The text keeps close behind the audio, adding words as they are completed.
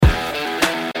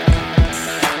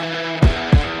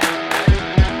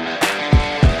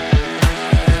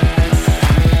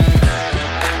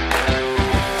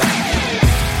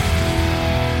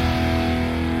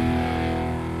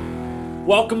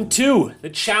Welcome to The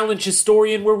Challenge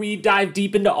Historian, where we dive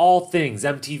deep into all things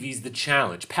MTV's The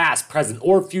Challenge, past, present,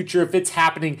 or future. If it's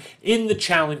happening in the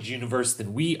Challenge universe,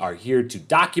 then we are here to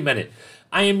document it.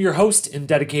 I am your host and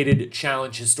dedicated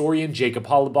Challenge Historian, Jacob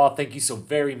Hollabaugh. Thank you so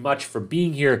very much for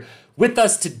being here with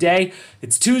us today.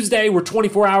 It's Tuesday. We're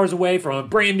 24 hours away from a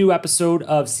brand new episode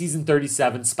of Season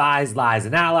 37, Spies, Lies,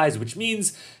 and Allies, which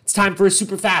means it's time for a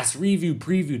super fast review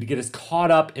preview to get us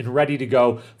caught up and ready to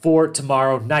go for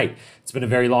tomorrow night. It's been a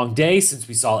very long day since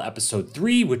we saw episode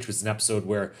 3, which was an episode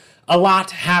where a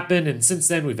lot happened, and since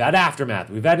then we've had Aftermath,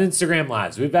 we've had Instagram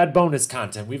Lives, we've had bonus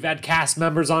content, we've had cast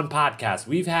members on podcasts,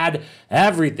 we've had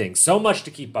everything, so much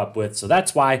to keep up with, so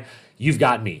that's why you've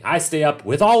got me. I stay up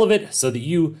with all of it so that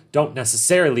you don't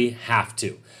necessarily have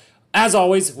to. As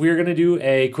always, we're going to do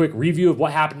a quick review of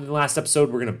what happened in the last episode.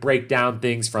 We're going to break down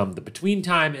things from the between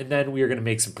time, and then we are going to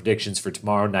make some predictions for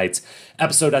tomorrow night's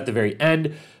episode at the very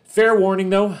end. Fair warning,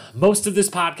 though, most of this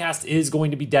podcast is going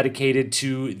to be dedicated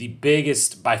to the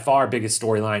biggest, by far biggest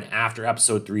storyline after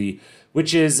episode 3,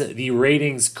 which is the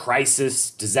ratings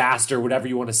crisis, disaster, whatever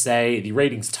you want to say, the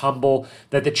ratings tumble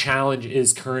that the challenge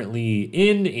is currently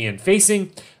in and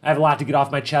facing. I have a lot to get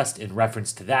off my chest in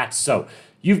reference to that, so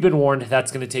you've been warned.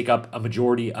 That's going to take up a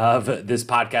majority of this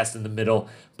podcast in the middle.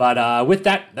 But with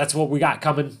that, that's what we got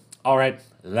coming. All right,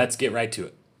 let's get right to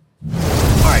it.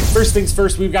 All right, first things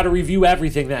first, we've got to review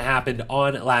everything that happened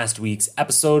on last week's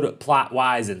episode,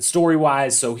 plot-wise and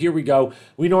story-wise. So here we go.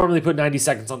 We normally put 90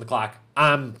 seconds on the clock.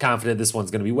 I'm confident this one's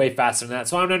going to be way faster than that,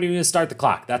 so I'm not even going to start the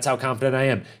clock. That's how confident I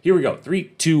am. Here we go. 3,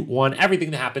 2, 1.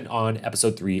 Everything that happened on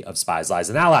episode 3 of Spies, Lies,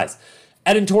 and Allies.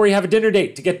 Ed and Tori have a dinner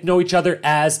date to get to know each other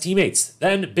as teammates.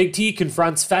 Then Big T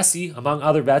confronts Fessy, among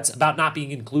other vets, about not being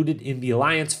included in the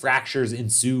alliance. Fractures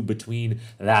ensue between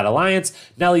that alliance.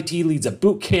 Nellie T leads a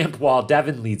boot camp while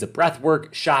Devin leads a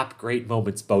breathwork shop. Great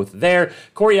moments both there.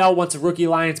 Coriel wants a rookie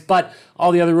alliance, but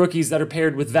all the other rookies that are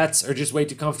paired with vets are just way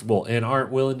too comfortable and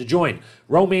aren't willing to join.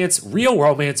 Romance, real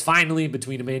romance, finally,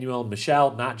 between Emmanuel and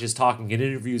Michelle, not just talking in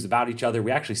interviews about each other. We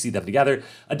actually see them together.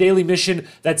 A daily mission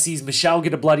that sees Michelle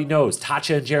get a bloody nose.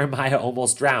 Tasha and Jeremiah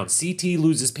almost drown. CT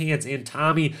loses pants, and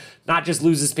Tommy not just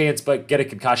loses pants, but get a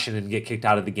concussion and get kicked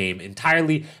out of the game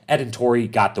entirely. Ed and Tori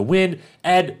got the win.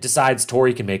 Ed decides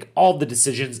Tori can make all the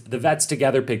decisions. The vets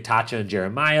together pick Tasha and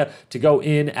Jeremiah to go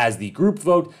in as the group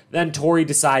vote. Then Tori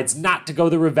decides not to go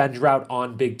the revenge route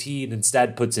on Big T and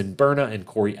instead puts in Berna and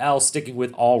Corey L, sticking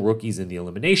with all rookies in the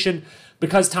elimination.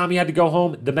 Because Tommy had to go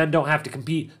home, the men don't have to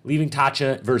compete, leaving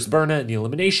Tasha versus Berna in the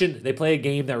elimination. They play a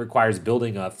game that requires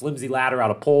building a flimsy ladder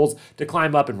out of poles to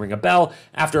climb up and ring a bell.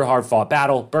 After a hard-fought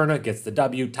battle, Berna gets the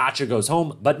W. Tasha goes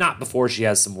home, but not before she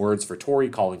has some words for Tori,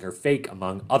 calling her fake,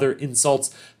 among other insults.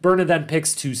 Berna then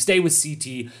picks to stay with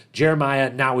CT,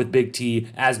 Jeremiah now with Big T,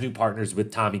 as new partners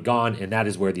with Tommy gone, and that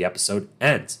is where the episode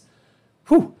ends.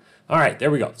 Whew. All right,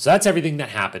 there we go. So that's everything that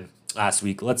happened last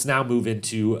week. Let's now move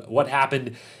into what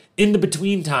happened in the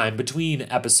between time, between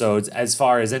episodes, as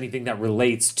far as anything that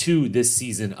relates to this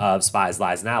season of Spies,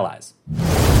 Lies, and Allies.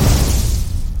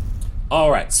 All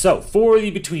right, so for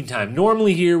the between time,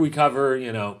 normally here we cover,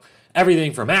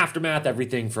 everything from Aftermath,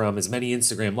 everything from as many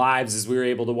Instagram Lives as we were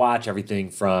able to watch, everything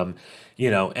from,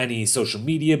 any social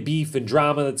media beef and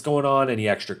drama that's going on, any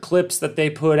extra clips that they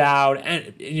put out,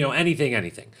 and,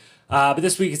 anything. But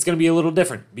this week it's going to be a little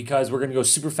different because we're going to go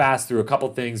super fast through a couple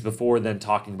things before then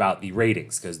talking about the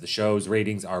ratings because the show's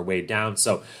ratings are way down.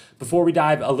 So before we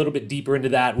dive a little bit deeper into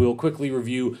that, we'll quickly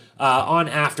review on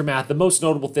Aftermath. The most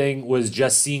notable thing was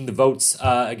just seeing the votes.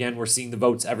 Again, we're seeing the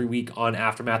votes every week on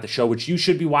Aftermath, the show, which you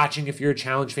should be watching if you're a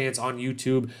Challenge fan on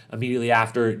YouTube immediately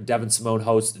after. Devin Simone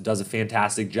hosts, does a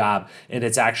fantastic job. And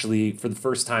it's actually, for the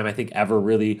first time, I think ever,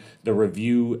 really, the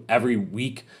review every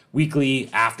weekly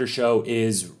after show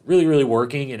is really, really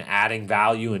working and adding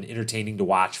value and entertaining to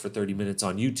watch for 30 minutes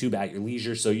on YouTube at your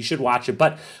leisure. So you should watch it.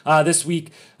 But this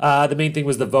week, the main thing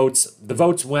was the votes. The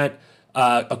votes went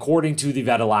according to the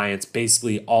Vet Alliance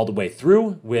basically all the way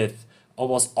through, with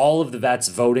almost all of the vets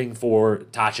voting for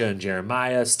Tasha and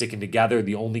Jeremiah, sticking together.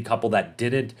 The only couple that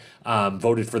didn't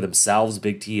voted for themselves,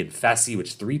 Big T and Fessy,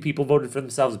 which 3 people voted for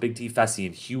themselves, Big T, Fessy,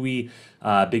 and Huey.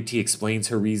 Big T explains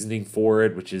her reasoning for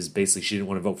it, which is basically she didn't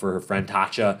want to vote for her friend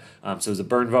Tasha. So it was a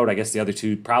burn vote. I guess the other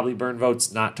 2 probably burn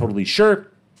votes, not totally sure.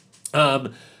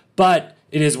 But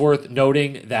it is worth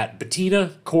noting that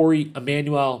Bettina, Corey,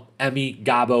 Emmanuel, Emmy,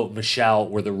 Gabo, Michelle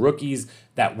were the rookies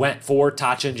that went for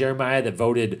Tasha and Jeremiah, that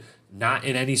voted not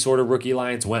in any sort of rookie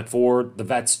alliance, went for the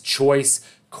vet's choice.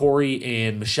 Corey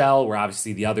and Michelle were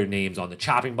obviously the other names on the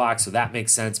chopping block, so that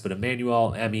makes sense. But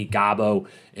Emmanuel, Emmy, Gabo,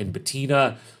 and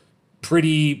Bettina,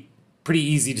 pretty pretty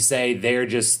easy to say they're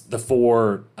just the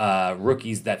four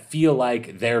rookies that feel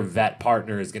like their vet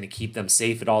partner is going to keep them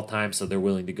safe at all times, so they're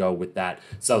willing to go with that.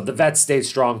 So the vets stayed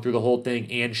strong through the whole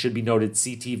thing, and should be noted,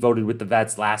 CT voted with the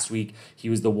vets last week. He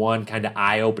was the one kind of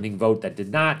eye-opening vote that did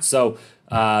not, so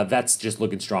vets just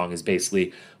looking strong is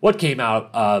basically what came out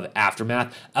of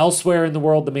Aftermath. Elsewhere in the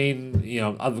world, the main,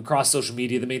 across social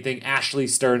media, the main thing, Ashley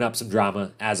stirring up some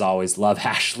drama, as always. Love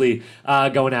Ashley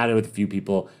going at it with a few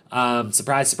people.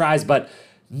 Surprise, surprise, but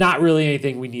not really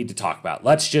anything we need to talk about.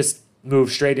 Let's just move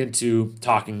straight into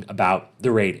talking about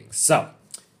the ratings. So,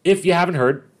 if you haven't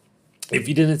heard, if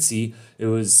you didn't see, it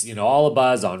was, all a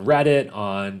buzz on Reddit,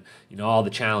 on, all the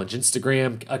Challenge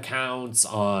Instagram accounts,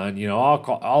 on,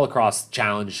 all across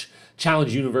Challenge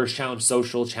Universe, Challenge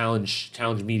Social,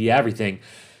 Challenge Media, everything,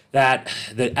 that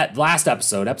the last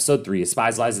episode 3 of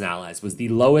Spies, Lies, and Allies, was the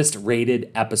lowest rated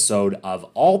episode of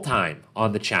all time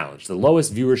on the Challenge, the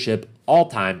lowest viewership all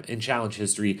time in Challenge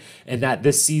history, and that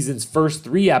this season's first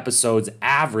 3 episodes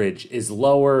average is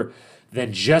lower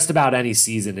than just about any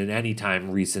season in any time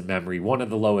in recent memory. One of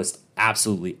the lowest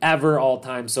absolutely ever all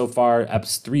time so far.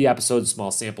 3 episodes,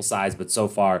 small sample size, but so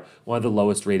far one of the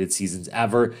lowest rated seasons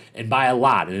ever, and by a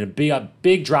lot. And a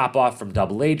big drop off from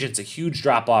Double Agents, a huge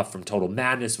drop off from Total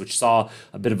Madness, which saw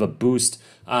a bit of a boost.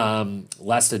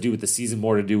 Less to do with the season,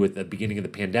 more to do with the beginning of the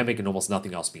pandemic and almost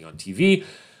nothing else being on TV.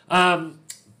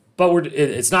 But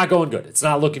it's not going good. It's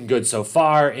not looking good so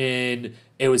far. And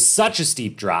it was such a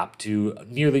steep drop to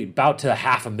nearly about to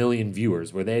 500,000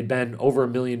 viewers, where they had been over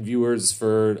 1 million viewers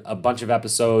for a bunch of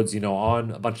episodes,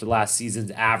 on a bunch of the last seasons,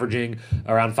 averaging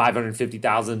around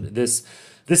 550,000 this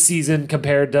season,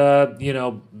 compared to,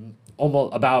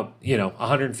 almost about,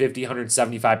 150,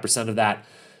 175% of that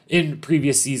in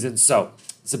previous seasons. So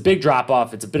it's a big drop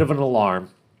off. It's a bit of an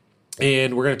alarm.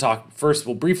 And we're going to talk first,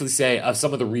 we'll briefly say of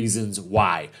some of the reasons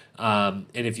why. And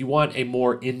if you want a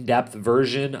more in-depth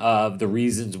version of the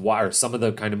reasons why, or some of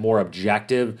the kind of more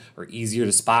objective or easier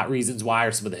to spot reasons why,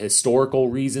 or some of the historical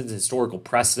reasons, historical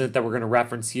precedent that we're going to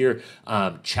reference here,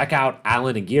 check out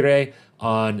Alan Aguirre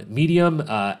on Medium,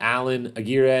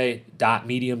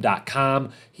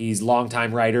 alanaguirre.medium.com. He's a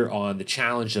longtime writer on The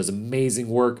Challenge, does amazing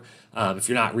work. If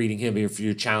you're not reading him, if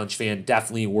you're a Challenge fan,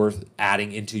 definitely worth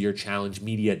adding into your Challenge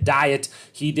media diet.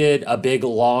 He did a big,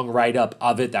 long write-up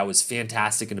of it that was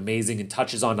fantastic and amazing, and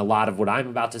touches on a lot of what I'm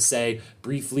about to say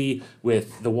briefly,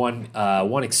 with the one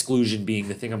exclusion being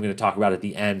the thing I'm going to talk about at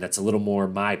the end. That's a little more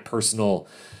my personal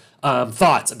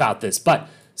thoughts about this. But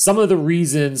some of the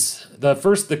reasons,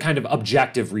 the kind of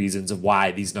objective reasons of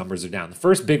why these numbers are down. The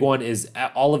first big one is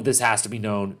all of this has to be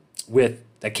known with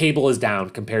that cable is down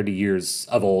compared to years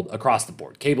of old across the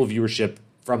board. Cable viewership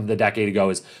from the decade ago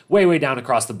is way, way down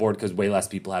across the board because way less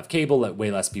people have cable,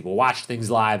 way less people watch things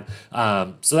live.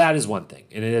 So that is one thing.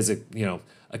 And it is a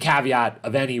caveat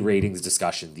of any ratings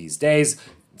discussion these days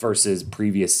versus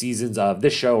previous seasons of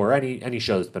this show or any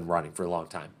show that's been running for a long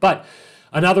time. But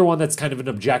another one that's kind of an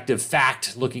objective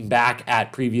fact, looking back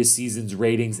at previous seasons'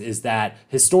 ratings, is that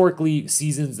historically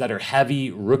seasons that are heavy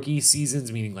rookie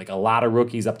seasons, meaning like a lot of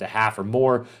rookies, up to half or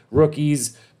more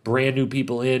rookies, brand new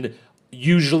people in,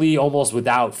 usually almost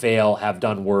without fail have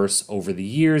done worse over the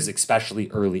years, especially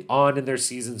early on in their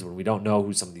seasons when we don't know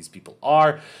who some of these people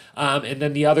are. And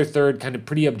then the other third kind of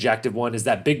pretty objective one is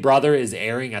that Big Brother is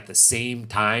airing at the same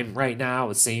time right now,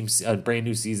 the same brand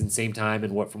new season, same time,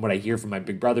 and from what I hear from my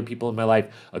Big Brother people in my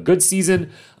life, a good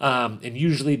season. And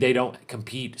usually they don't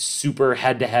compete super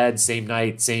head-to-head, same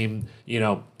night, same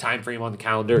time frame on the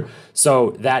calendar.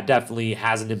 So that definitely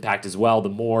has an impact as well. The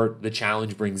more the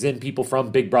Challenge brings in people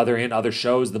from Big Brother and other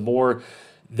shows, the more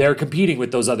they're competing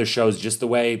with those other shows, just the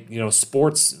way,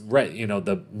 sports,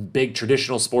 the big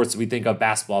traditional sports that we think of,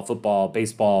 basketball, football,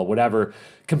 baseball, whatever,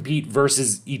 compete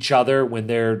versus each other when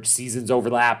their seasons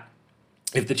overlap.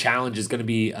 If the Challenge is going to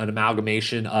be an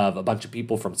amalgamation of a bunch of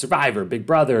people from Survivor, Big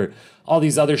Brother, all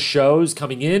these other shows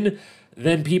coming in,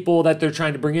 then people that they're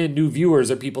trying to bring in, new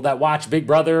viewers, are people that watch Big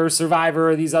Brother or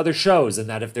Survivor or these other shows, and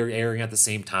that if they're airing at the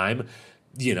same time,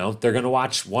 they're going to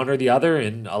watch one or the other,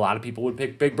 and a lot of people would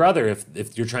pick Big Brother.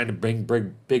 If you're trying to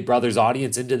bring Big Brother's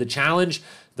audience into the Challenge,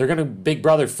 they're going to Big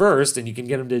Brother first, and you can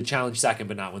get them to the Challenge second,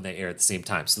 but not when they air at the same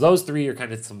time. So those three are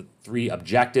kind of some three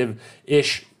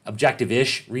objective-ish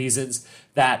reasons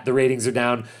that the ratings are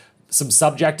down. Some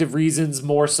subjective reasons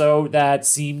more so that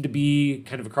seem to be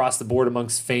kind of across the board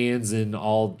amongst fans and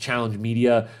all Challenge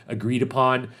media agreed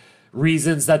upon.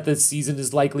 Reasons that this season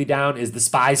is likely down is the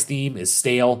Spies theme is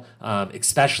stale,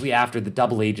 especially after the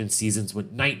Double Agent seasons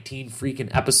with 19 freaking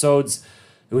episodes.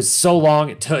 it was so long.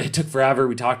 It took forever.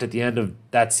 We talked at the end of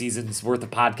that season's worth of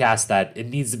podcast that it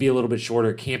needs to be a little bit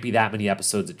shorter. It can't be that many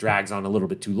episodes. It drags on a little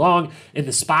bit too long. And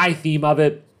the spy theme of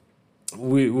it,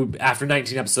 we after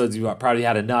 19 episodes, you probably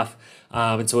had enough.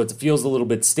 And so it feels a little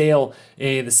bit stale.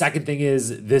 And the second thing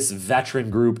is this veteran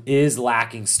group is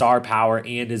lacking star power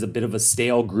and is a bit of a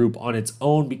stale group on its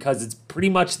own because it's pretty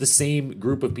much the same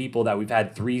group of people that we've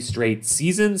had 3 straight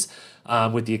seasons,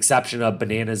 with the exception of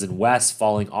Bananas and Wes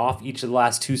falling off each of the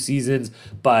last 2 seasons.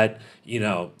 But,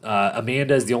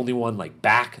 Amanda is the only one like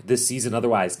back this season.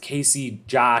 Otherwise, Casey,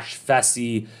 Josh,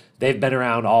 Fessy, they've been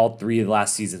around all 3 of the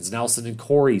last seasons. Nelson and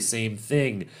Corey, same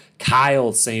thing.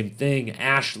 Kyle, same thing.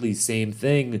 Ashley, same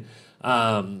thing.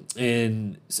 And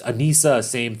Anissa,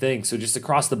 same thing. So just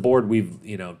across the board, we've,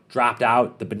 dropped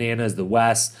out the Bananas, the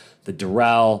Wes, the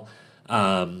Darrell.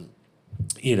 I'm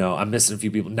missing a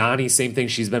few people. Nani, same thing.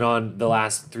 She's been on the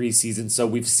last 3 seasons. So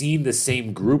we've seen the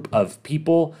same group of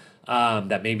people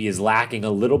that maybe is lacking a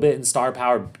little bit in star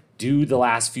power do the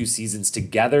last few seasons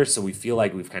together, so we feel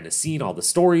like we've kind of seen all the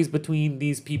stories between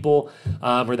these people,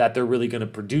 or that they're really going to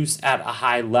produce at a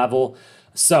high level.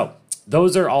 So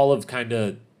those are all of kind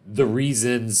of the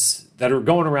reasons that are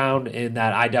going around, and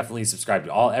that I definitely subscribe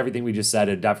to. Everything we just said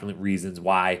are definitely reasons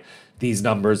why these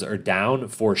numbers are down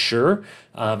for sure.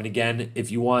 And again, if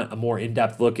you want a more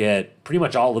in-depth look at pretty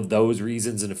much all of those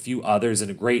reasons and a few others, and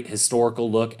a great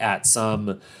historical look at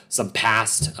some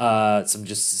past, some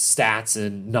just stats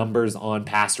and numbers on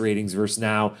past ratings versus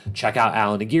now, check out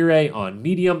Alan Aguirre on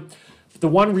Medium. The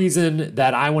one reason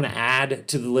that I want to add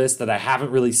to the list that I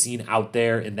haven't really seen out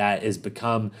there, and that has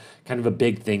become kind of a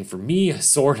big thing for me, a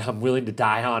sword I'm willing to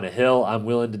die on, a hill I'm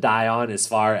willing to die on, as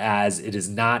far as it is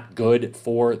not good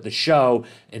for the show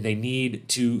and they need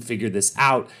to figure this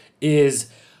out, is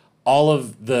all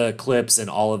of the clips and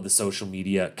all of the social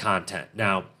media content.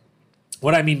 Now,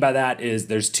 what I mean by that is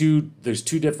there's two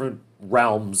different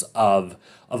realms of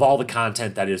all the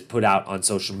content that is put out on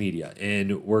social media,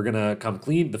 and we're gonna come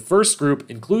clean. The first group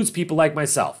includes people like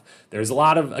myself. There's a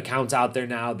lot of accounts out there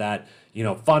now that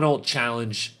funnel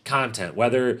challenge content,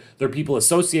 whether they're people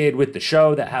associated with the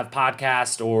show that have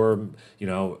podcasts, or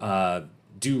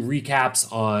do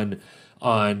recaps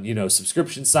on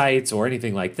subscription sites or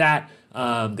anything like that.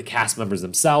 The cast members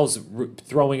themselves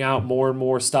throwing out more and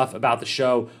more stuff about the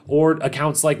show, or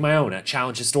accounts like my own at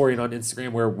Challenge Historian on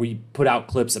Instagram, where we put out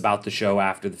clips about the show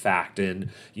after the fact. And,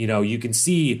 you can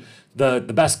see the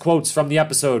best quotes from the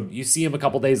episode. You see them a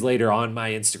couple days later on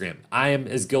my Instagram. I am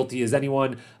as guilty as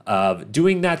anyone of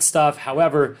doing that stuff.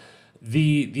 However,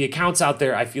 the accounts out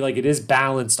there, I feel like it is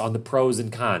balanced on the pros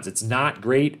and cons. It's not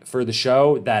great for the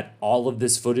show that all of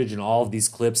this footage and all of these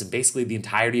clips and basically the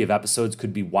entirety of episodes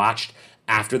could be watched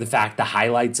after the fact, the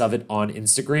highlights of it on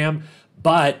Instagram.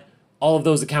 But all of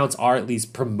those accounts are at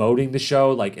least promoting the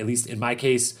show. Like, at least in my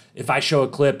case, if I show a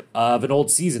clip of an old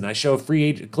season, I show a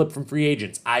clip from Free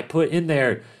Agents, I put in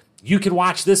there, you can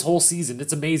watch this whole season.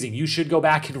 It's amazing. You should go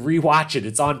back and rewatch it.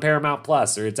 It's on Paramount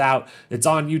Plus, or it's on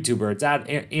YouTube, or it's at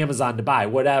Amazon to buy,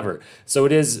 whatever. So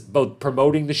it is both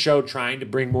promoting the show, trying to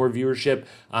bring more viewership,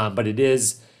 but it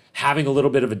is having a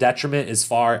little bit of a detriment as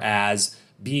far as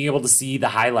being able to see the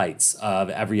highlights of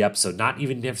every episode, not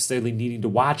even necessarily needing to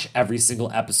watch every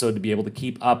single episode to be able to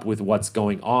keep up with what's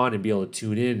going on and be able to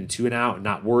tune in and tune out and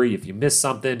not worry if you miss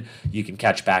something, you can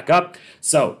catch back up.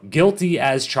 So guilty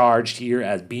as charged here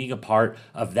as being a part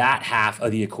of that half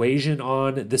of the equation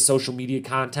on the social media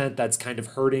content that's kind of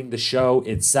hurting the show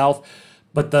itself.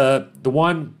 But the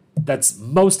one that's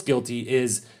most guilty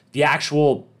is the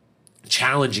actual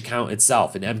challenge account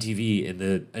itself, and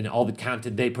MTV and all the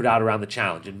content they put out around the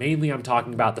challenge. And mainly I'm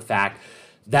talking about the fact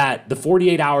that the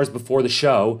 48 hours before the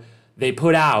show, they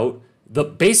put out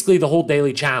basically the whole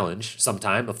daily challenge,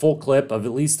 sometime a full clip of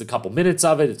at least a couple minutes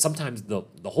of it, sometimes the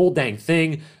whole dang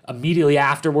thing. Immediately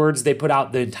afterwards, they put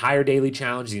out the entire daily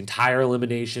challenge, the entire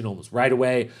elimination, almost right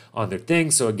away on their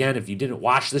thing. So again, if you didn't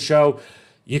watch the show,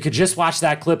 you could just watch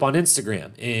that clip on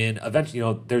Instagram, and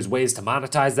eventually, there's ways to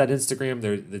monetize that Instagram.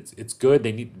 It's good.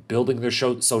 They need building their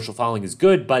social following is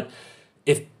good. But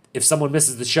if someone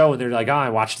misses the show and they're like, I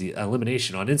watched the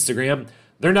elimination on Instagram,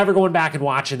 they're never going back and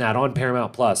watching that on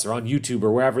Paramount Plus or on YouTube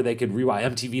or wherever they could rewatch,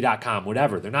 MTV.com,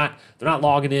 whatever. They're not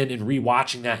logging in and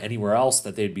rewatching that anywhere else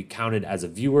that they'd be counted as a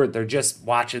viewer. They're just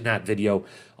watching that video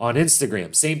on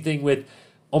Instagram. Same thing with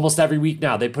almost every week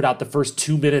now, they put out the first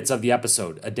 2 minutes of the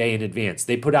episode a day in advance.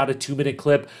 They put out a 2-minute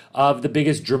clip of the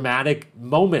biggest dramatic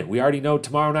moment. We already know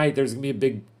tomorrow night there's going to be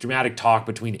a big dramatic talk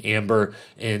between Amber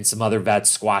and some other vets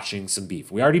squashing some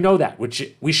beef. We already know that,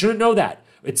 which we shouldn't know that.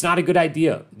 It's not a good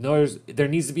idea. There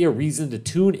needs to be a reason to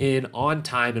tune in on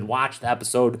time and watch the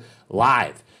episode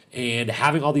live. And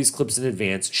having all these clips in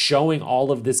advance, showing all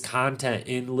of this content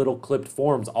in little clipped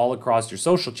forms all across your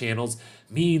social channels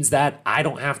means that I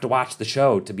don't have to watch the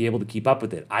show to be able to keep up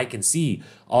with it. I can see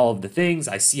all of the things.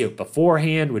 I see it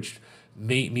beforehand, which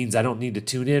means I don't need to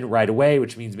tune in right away,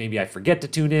 which means maybe I forget to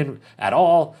tune in at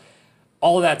all.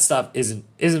 All of that stuff isn't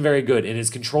very good and is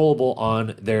controllable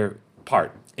on their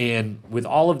part. And with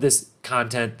all of this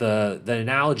content, the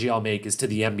analogy I'll make is to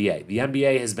the NBA. The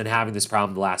NBA has been having this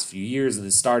problem the last few years and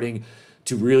is starting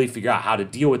to really figure out how to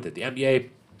deal with it. The NBA,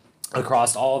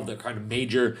 across all of the kind of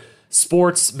major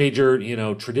sports,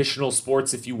 traditional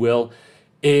sports, if you will,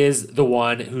 is the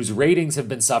one whose ratings have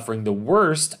been suffering the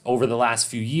worst over the last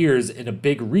few years. And a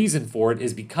big reason for it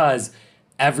is because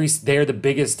they're the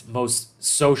biggest, most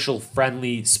social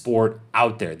friendly sport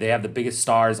out there. They have the biggest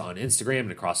stars on Instagram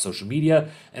and across social media,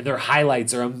 and their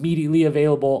highlights are immediately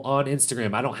available on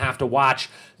Instagram. I don't have to watch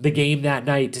the game that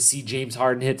night to see James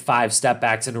Harden hit 5 step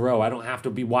backs in a row. I don't have to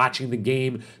be watching the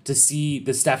game to see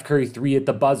the Steph Curry 3 at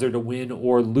the buzzer to win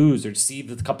or lose, or to see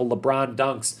the couple LeBron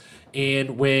dunks.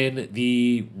 And when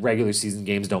the regular season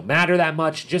games don't matter that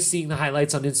much, just seeing the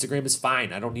highlights on Instagram is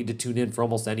fine. I don't need to tune in for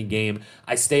almost any game.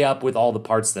 I stay up with all the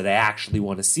parts that I actually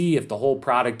want to see. If the whole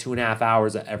product, 2.5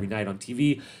 hours every night on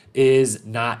TV, is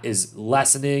not as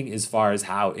lessening as far as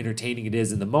how entertaining it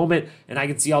is in the moment, and I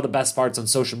can see all the best parts on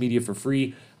social media for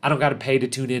free, I don't got to pay to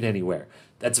tune in anywhere.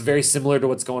 That's very similar to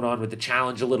what's going on with the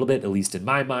challenge a little bit, at least in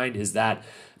my mind, is that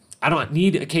I don't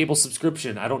need a cable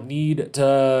subscription. I don't need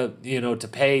to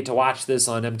pay to watch this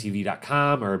on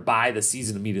MTV.com or buy the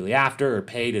season immediately after or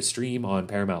pay to stream on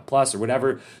Paramount Plus or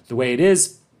whatever the way it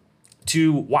is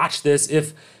to watch this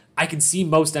if I can see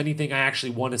most anything I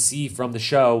actually want to see from the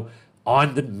show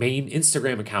on the main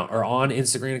Instagram account or on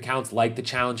Instagram accounts like the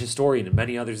Challenge Historian and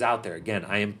many others out there. Again,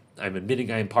 I'm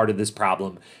admitting I am part of this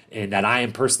problem and that I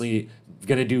am personally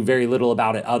going to do very little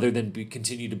about it other than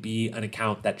continue to be an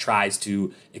account that tries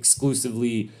to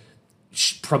exclusively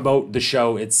promote the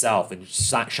show itself and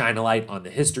shine a light on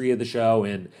the history of the show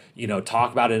and,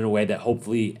 talk about it in a way that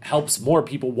hopefully helps more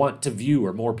people want to view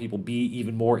or more people be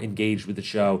even more engaged with the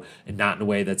show and not in a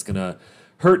way that's going to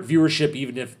hurt viewership,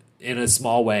 even if in a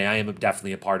small way. I am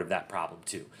definitely a part of that problem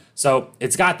too. So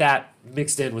it's got that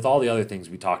mixed in with all the other things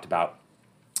we talked about.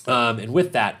 And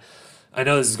with that, I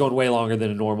know this is going way longer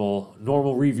than a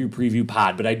normal review preview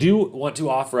pod, but I do want to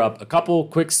offer up a couple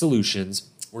quick solutions.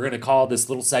 We're going to call this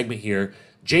little segment here,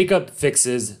 Jacob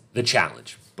Fixes the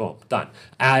Challenge. Boom, done.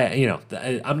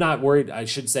 I'm not worried. I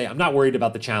should say I'm not worried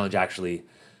about the challenge actually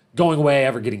going away,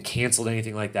 ever getting canceled,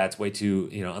 anything like that. It's way too,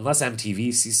 unless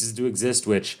MTV ceases to exist,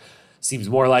 which seems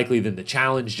more likely than the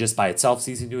challenge just by itself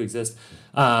ceasing to exist.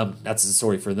 That's a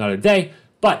story for another day.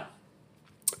 But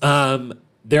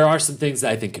there are some things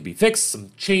that I think could be fixed,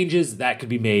 some changes that could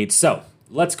be made. So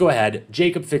let's go ahead.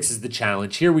 Jacob Fixes the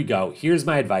Challenge. Here we go. Here's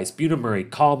my advice. Buna Murray,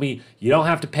 call me. You don't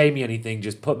have to pay me anything.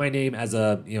 Just put my name as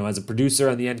a producer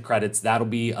on the end credits. That'll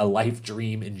be a life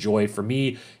dream and joy for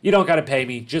me. You don't got to pay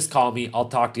me. Just call me. I'll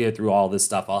talk to you through all this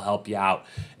stuff. I'll help you out.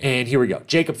 And here we go.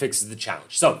 Jacob Fixes the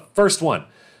Challenge. So first one.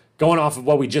 Going off of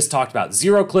what we just talked about,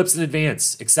 0 clips in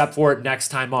advance, except for next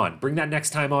time on. Bring that next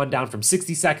time on down from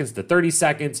 60 seconds to 30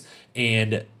 seconds,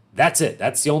 and that's it.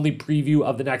 That's the only preview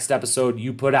of the next episode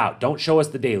you put out. Don't show us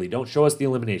the daily. Don't show us the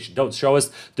elimination. Don't show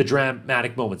us the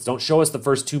dramatic moments. Don't show us the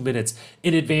first 2 minutes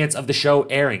in advance of the show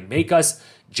airing. Make us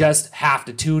just have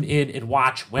to tune in and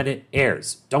watch when it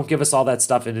airs. Don't give us all that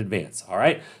stuff in advance, all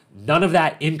right? None of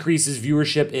that increases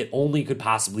viewership. It only could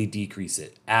possibly decrease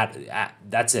it.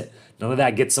 That's it. None of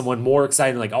that gets someone more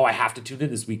excited, like, oh, I have to tune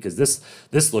in this week because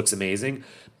this looks amazing.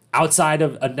 Outside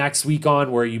of a next week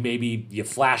on where you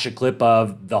flash a clip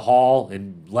of the haul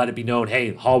and let it be known,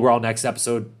 hey, haul, we're all next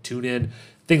episode, tune in.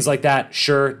 Things like that,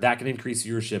 sure, that can increase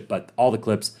viewership, but all the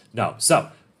clips, no. So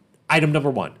item number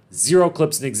 1, 0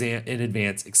 clips in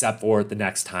advance except for the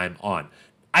next time on.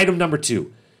 Item number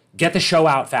 2, get the show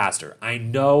out faster. I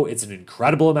know it's an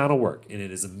incredible amount of work, and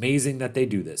it is amazing that they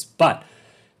do this, but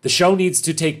the show needs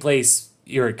to take place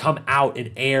or come out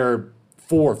and air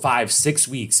 4, 5, 6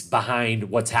 weeks behind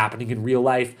what's happening in real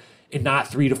life and not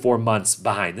 3 to 4 months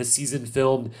behind. This season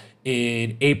filmed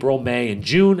in April, May, and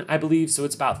June, I believe, so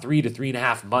it's about 3 to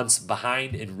 3.5 months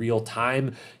behind in real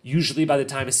time. Usually by the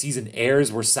time a season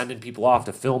airs, we're sending people off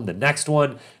to film the next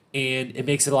one, and it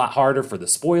makes it a lot harder for the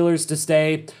spoilers to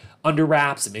stay under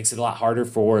wraps. It makes it a lot harder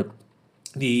for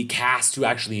the cast to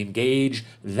actually engage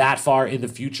that far in the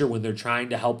future when they're trying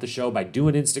to help the show by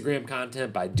doing Instagram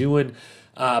content, by doing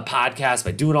podcasts,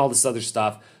 by doing all this other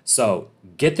stuff. So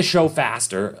get the show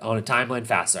faster on a timeline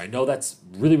faster. I know that's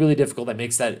really, really difficult. That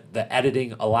makes the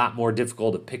editing a lot more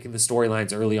difficult of picking the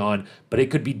storylines early on, but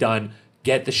it could be done.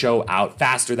 Get the show out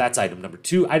faster. That's item number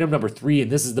 2. Item number 3,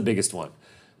 and this is the biggest one.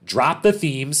 Drop the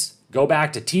themes. Go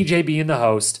back to TJ being the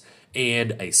host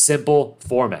and a simple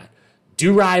format.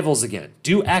 Do rivals again.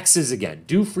 Do X's again.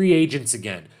 Do free agents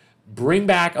again. Bring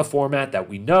back a format that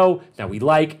we know, that we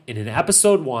like. And in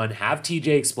episode 1, have TJ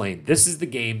explain, this is the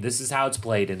game, this is how it's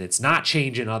played, and it's not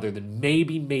changing other than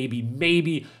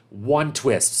maybe one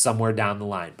twist somewhere down the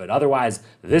line. But otherwise,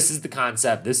 this is the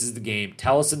concept, this is the game.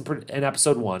 Tell us in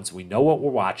episode 1 so we know what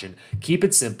we're watching. Keep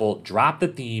it simple. Drop the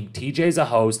theme. TJ's a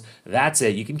host. That's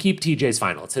it. You can keep TJ's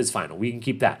final. It's his final. We can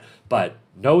keep that. But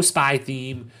no spy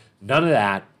theme, none of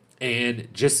that. And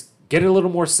just get it a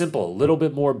little more simple, a little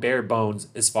bit more bare bones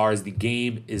as far as the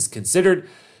game is considered.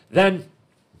 Then,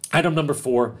 item number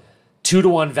 4,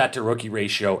 2-to-1 vet to rookie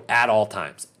ratio at all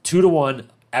times. 2-to-1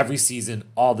 every season,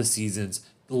 all the seasons.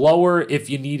 Lower if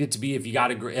you need it to be. If you got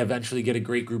to eventually get a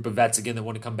great group of vets again that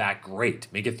want to come back, great.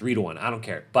 Make it 3-to-1. I don't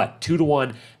care. But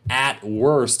 2-to-1 at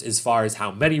worst as far as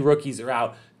how many rookies are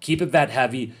out. Keep it vet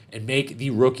heavy and make the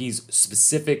rookies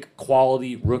specific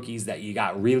quality rookies that you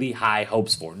got really high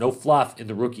hopes for. No fluff in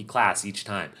the rookie class each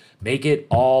time. Make it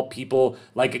all people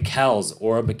like a Kels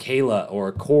or a Michaela or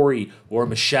a Corey or a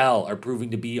Michelle are proving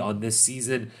to be on this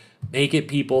season. Make it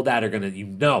people that are going to, you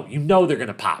know they're going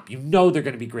to pop. You know they're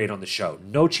going to be great on the show.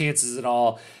 No chances at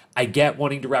all. I get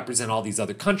wanting to represent all these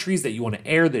other countries that you want to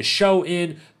air this show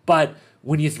in, but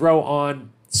when you throw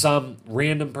on some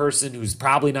random person who's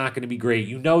probably not going to be great,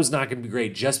 is not going to be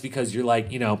great just because you're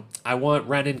like, I want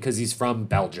Renan because he's from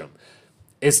Belgium.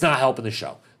 It's not helping the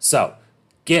show. So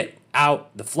get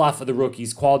out the fluff of the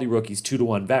rookies, quality rookies,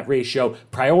 2-to-1 vet ratio.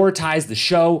 Prioritize the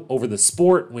show over the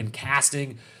sport when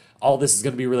casting. All this is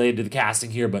going to be related to the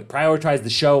casting here, but prioritize the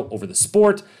show over the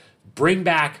sport. Bring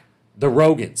back the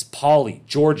Rogans, Paulie,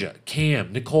 Georgia,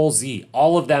 Cam, Nicole Z,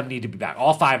 all of them need to be back.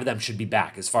 All 5 of them should be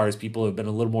back as far as people who have been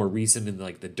a little more recent in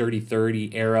like the Dirty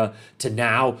 30 era to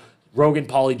now. Rogan,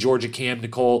 Paulie, Georgia, Cam,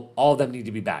 Nicole, all of them need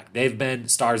to be back. They've been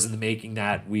stars in the making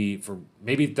that for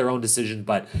maybe their own decision,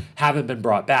 but haven't been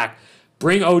brought back.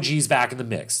 Bring OGs back in the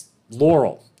mix.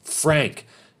 Laurel, Frank,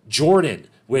 Jordan,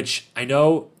 which I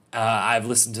know I've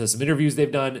listened to some interviews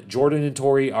they've done. Jordan and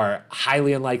Tori are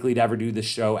highly unlikely to ever do this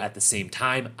show at the same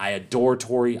time. I adore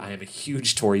Tori. I am a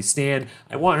huge Tori stan.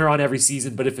 I want her on every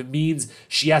season, but if it means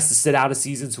she has to sit out a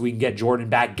season so we can get Jordan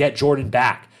back, get Jordan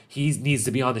back. He needs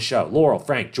to be on the show. Laurel,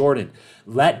 Frank, Jordan.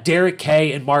 Let Derek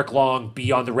K and Mark Long be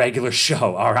on the regular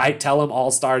show, all right? Tell them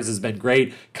All Stars has been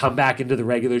great. Come back into the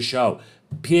regular show.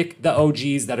 Pick the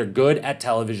OGs that are good at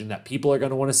television that people are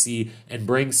going to want to see and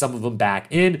bring some of them back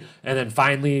in. And then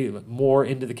finally, more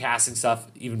into the casting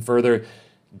stuff even further.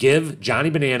 Give Johnny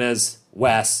Bananas,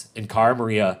 Wes, and Cara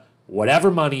Maria whatever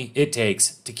money it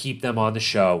takes to keep them on the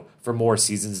show for more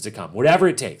seasons to come. Whatever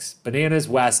it takes. Bananas,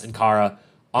 Wes, and Cara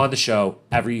on the show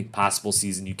every possible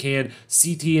season you can.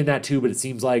 CT in that too, but it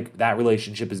seems like that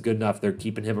relationship is good enough. They're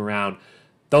keeping him around.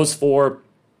 Those 4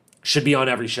 should be on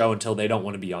every show until they don't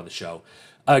want to be on the show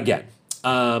again.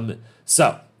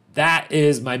 So that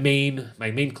is my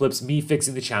main clips, me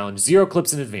fixing the challenge. 0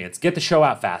 clips in advance. Get the show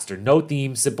out faster. No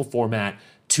theme, simple format.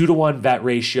 2-to-1 vet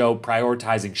ratio,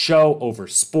 prioritizing show over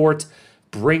sport.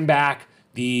 Bring back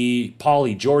the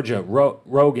Paulie, Georgia,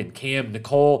 Rogan, Cam,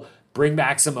 Nicole. Bring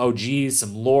back some OGs,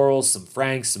 some Laurels, some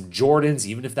Franks, some Jordans,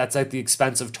 even if that's at the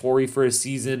expense of Tori for a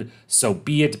season. So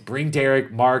be it. Bring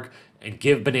Derek, Mark, and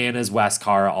give Bananas, Wes,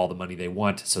 Cara all the money they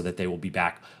want so that they will be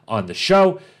back on the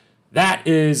show. That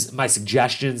is my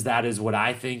suggestions. That is what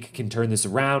I think can turn this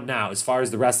around. Now, as far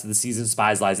as the rest of the season,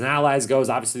 Spies, Lies, and Allies goes,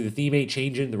 obviously the theme ain't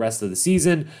changing the rest of the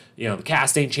season. The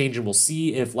cast ain't changing. We'll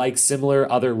see if, like similar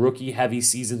other rookie-heavy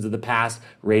seasons of the past,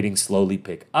 ratings slowly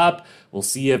pick up. We'll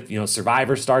see if,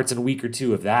 Survivor starts in a week or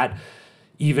two, if that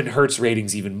even hurts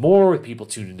ratings even more with people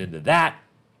tuning into that.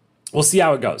 We'll see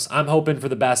how it goes. I'm hoping for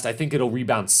the best. I think it'll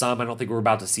rebound some. I don't think we're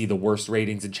about to see the worst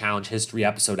ratings in challenge history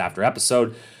episode after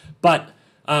episode. But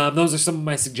those are some of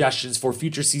my suggestions for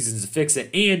future seasons to fix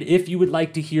it. And if you would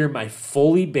like to hear my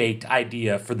fully baked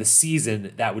idea for the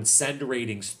season that would send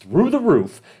ratings through the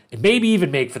roof and maybe even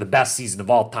make for the best season of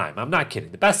all time. I'm not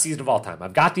kidding. The best season of all time.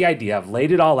 I've got the idea. I've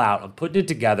laid it all out. I'm putting it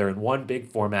together in one big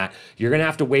format. You're going to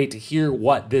have to wait to hear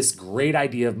what this great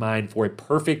idea of mine for a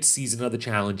perfect season of the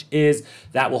challenge is.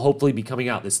 That will hopefully be coming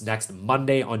out this next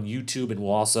Monday on YouTube, and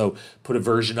we'll also put a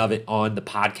version of it on the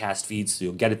podcast feed, so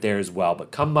you'll get it there as well.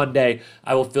 But come Monday,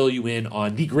 I will fill you in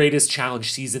on the greatest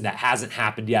challenge season that hasn't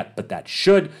happened yet, but that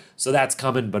should. So that's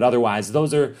coming. But otherwise,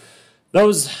 those are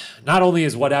those not only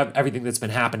is what everything that's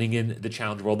been happening in the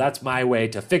challenge world, that's my way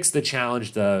to fix the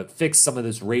challenge, to fix some of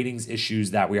this ratings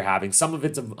issues that we're having. Some of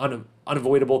it's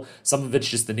unavoidable. Some of it's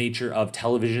just the nature of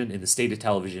television and the state of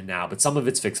television now, but some of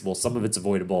it's fixable. Some of it's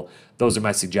avoidable. Those are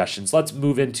my suggestions. Let's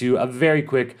move into a very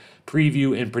quick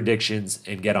preview and predictions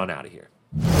and get on out of here.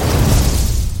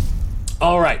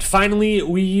 All right, finally,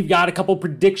 we've got a couple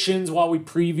predictions while we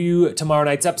preview tomorrow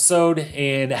night's episode.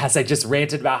 And as I just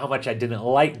ranted about how much I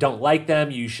don't like them,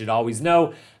 you should always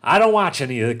know I don't watch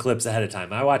any of the clips ahead of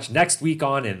time. I watch next week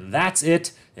on, and that's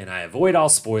it. And I avoid all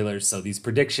spoilers. So these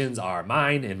predictions are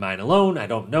mine and mine alone. I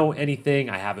don't know anything.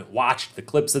 I haven't watched the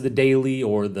clips of the daily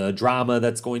or the drama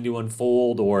that's going to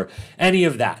unfold or any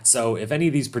of that. So if any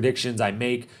of these predictions I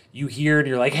make, you hear and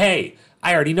you're like, hey,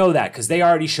 I already know that because they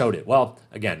already showed it. Well,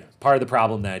 again, part of the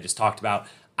problem that I just talked about,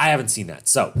 I haven't seen that.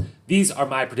 So these are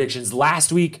my predictions.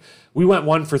 Last week, we went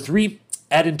 1 for 3.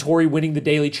 Ed and Tori winning the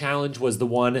daily challenge was the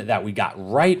one that we got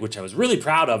right, which I was really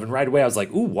proud of. And right away, I was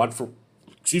like, ooh, 1 for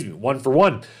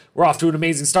 1. We're off to an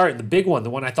amazing start. And the big one, the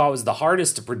one I thought was the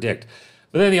hardest to predict.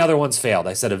 But then the other ones failed.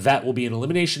 I said Yvette will be in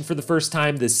elimination for the first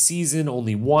time this season.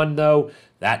 Only one, though.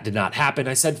 That did not happen.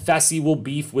 I said Fessy will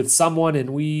beef with someone, and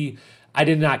I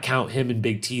did not count him in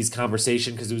Big T's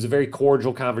conversation because it was a very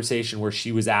cordial conversation where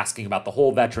she was asking about the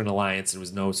whole veteran alliance and there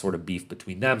was no sort of beef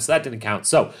between them. So that didn't count.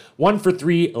 So 1 for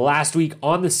 3 last week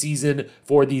on the season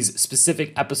for these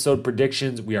specific episode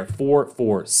predictions. We are 4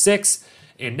 for 6.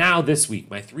 And now this week,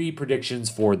 my 3 predictions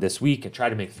for this week. I try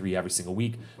to make 3 every single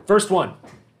week. First one.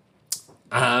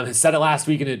 I said it last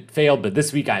week and it failed, but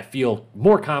this week I feel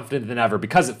more confident than ever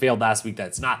because it failed last week that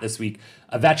it's not this week.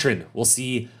 A veteran will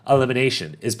see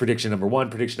elimination is prediction number 1.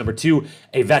 Prediction number 2,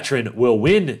 a veteran will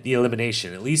win the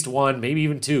elimination. At least 1, maybe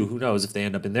even 2. Who knows if they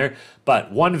end up in there.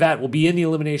 But 1 vet will be in the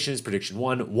elimination is prediction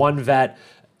 1. 1 vet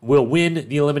will win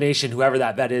the elimination. Whoever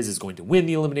that vet is going to win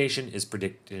the elimination is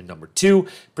prediction number 2.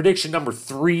 Prediction number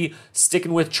 3,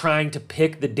 sticking with trying to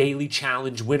pick the daily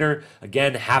challenge winner.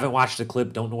 Again, haven't watched the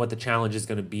clip, don't know what the challenge is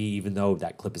going to be, even though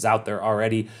that clip is out there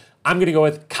already. I'm going to go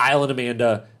with Kyle and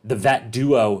Amanda, the vet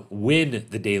duo, win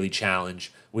the daily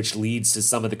challenge, which leads to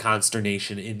some of the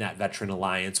consternation in that veteran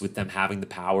alliance with them having the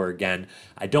power again.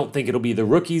 I don't think it'll be the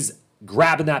rookies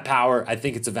grabbing that power. I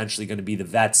think it's eventually going to be the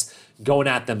vets going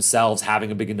at themselves,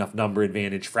 having a big enough number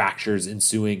advantage, fractures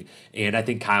ensuing, and I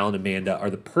think Kyle and Amanda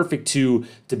are the perfect 2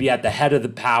 to be at the head of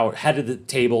the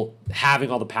table,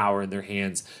 having all the power in their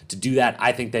hands. To do that,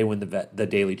 I think they win the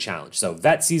daily challenge. So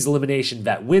vet sees elimination,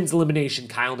 vet wins elimination,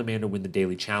 Kyle and Amanda win the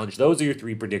daily challenge. Those are your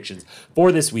 3 predictions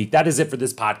for this week. That is it for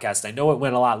this podcast. I know it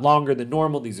went a lot longer than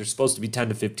normal. These are supposed to be 10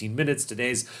 to 15 minutes.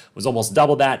 Today's was almost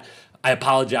double that. I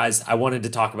apologize. I wanted to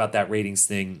talk about that ratings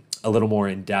thing a little more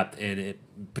in depth, and it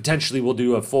potentially will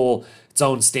do its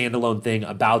own standalone thing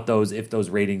about those if those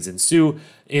ratings ensue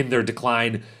in their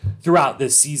decline throughout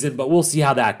this season, but we'll see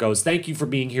how that goes. Thank you for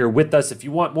being here with us. If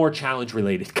you want more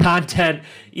challenge-related content,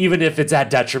 even if it's at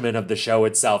detriment of the show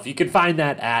itself, you can find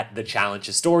that at The Challenge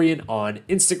Historian on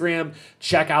Instagram.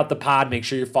 Check out the pod. Make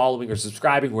sure you're following or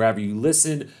subscribing wherever you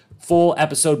listen. Full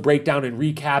episode breakdown and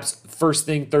recaps first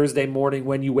thing Thursday morning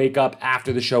when you wake up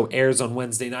after the show airs on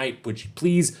Wednesday night. Would you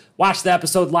please watch the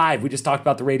episode live? We just talked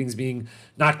about the ratings being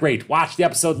not great. Watch the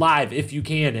episode live if you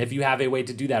can. If you have a way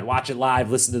to do that, watch it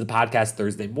live. Listen to the podcast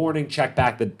Thursday morning. Check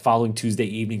back the following Tuesday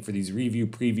evening for these review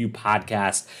preview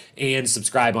podcasts, and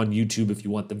subscribe on YouTube if you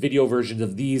want the video versions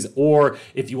of these, or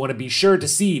if you want to be sure to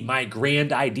see my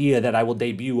grand idea that I will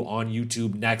debut on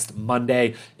YouTube next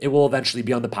Monday. It will eventually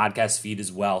be on the podcast feed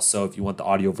as well. So if you want the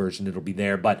audio version, it'll be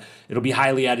there, but it'll be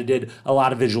highly edited. A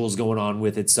lot of visuals going on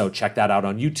with it. So check that out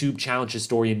on YouTube. Challenge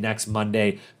Historian next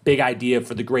Monday. Big idea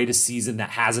for the greatest season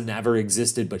that hasn't ever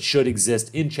existed, but should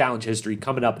exist in challenge history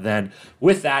coming up then.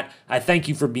 With that, I thank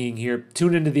you for being here.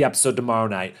 Tune into the episode tomorrow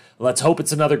night. Let's hope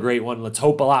it's another great one. Let's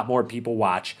hope a lot more people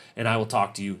watch, and I will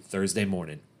talk to you Thursday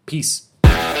morning. Peace.